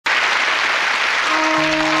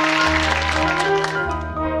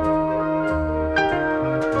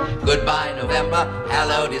November,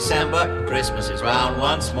 hello December, Christmas is round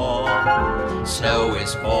once more. Snow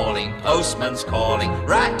is falling, postman's calling,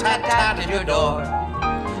 rat-tat-tat at your door.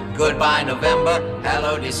 Goodbye November,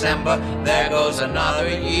 hello December, there goes another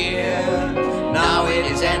year. Now it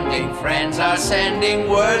is ending, friends are sending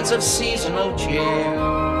words of seasonal cheer.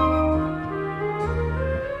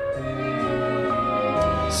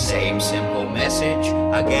 Same simple message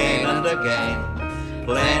again and again.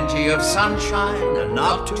 Plenty of sunshine and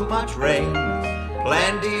not too much rain.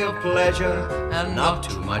 Plenty of pleasure and not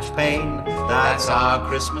too much pain. That's our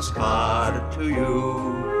Christmas card to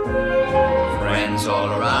you. Friends all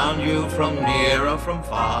around you from near or from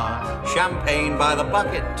far. Champagne by the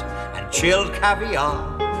bucket and chilled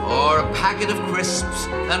caviar. Or a packet of crisps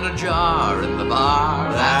and a jar in the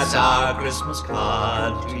bar. That's our Christmas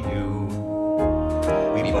card to you.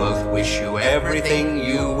 We both wish you everything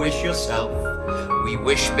you wish yourself. We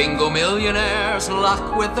wish bingo millionaires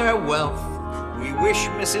luck with their wealth. We wish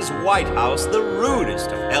Mrs. Whitehouse the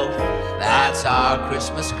rudest of health. That's our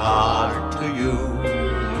Christmas card to you.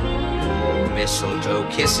 Mistletoe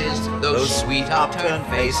kisses, those sweet upturned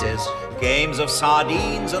faces. Games of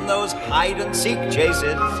sardines and those hide-and-seek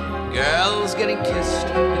chases. Girls getting kissed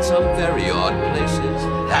in some very odd places.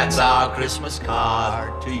 That's our Christmas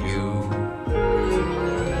card to you.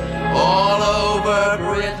 All over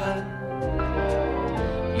Britain,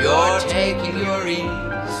 you're taking your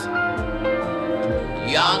ease.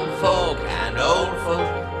 Young folk and old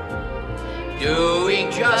folk doing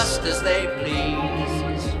just as they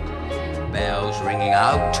please. Bells ringing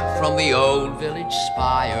out from the old village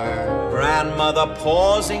spire. Grandmother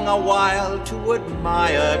pausing a while to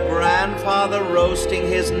admire. Grandfather roasting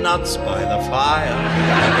his nuts by the fire.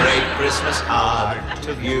 A great Christmas card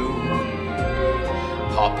to view.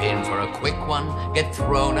 Pop in for a quick one, get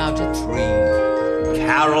thrown out a tree.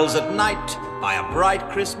 Carols at night by a bright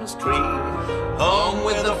Christmas tree. Home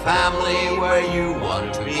with the family where you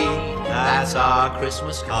want to be. That's our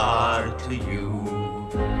Christmas card to you.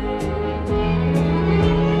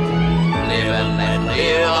 Live and let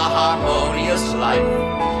live a harmonious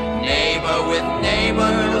life. Neighbor with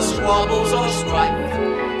neighbor, no squabbles or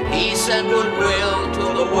strife. Peace and goodwill to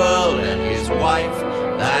the world and his wife.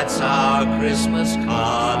 That's our Christmas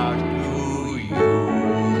card to you.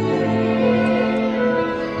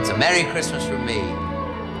 It's a Merry Christmas from me.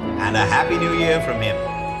 And a Happy New Year from him.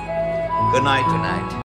 Good night. Good night.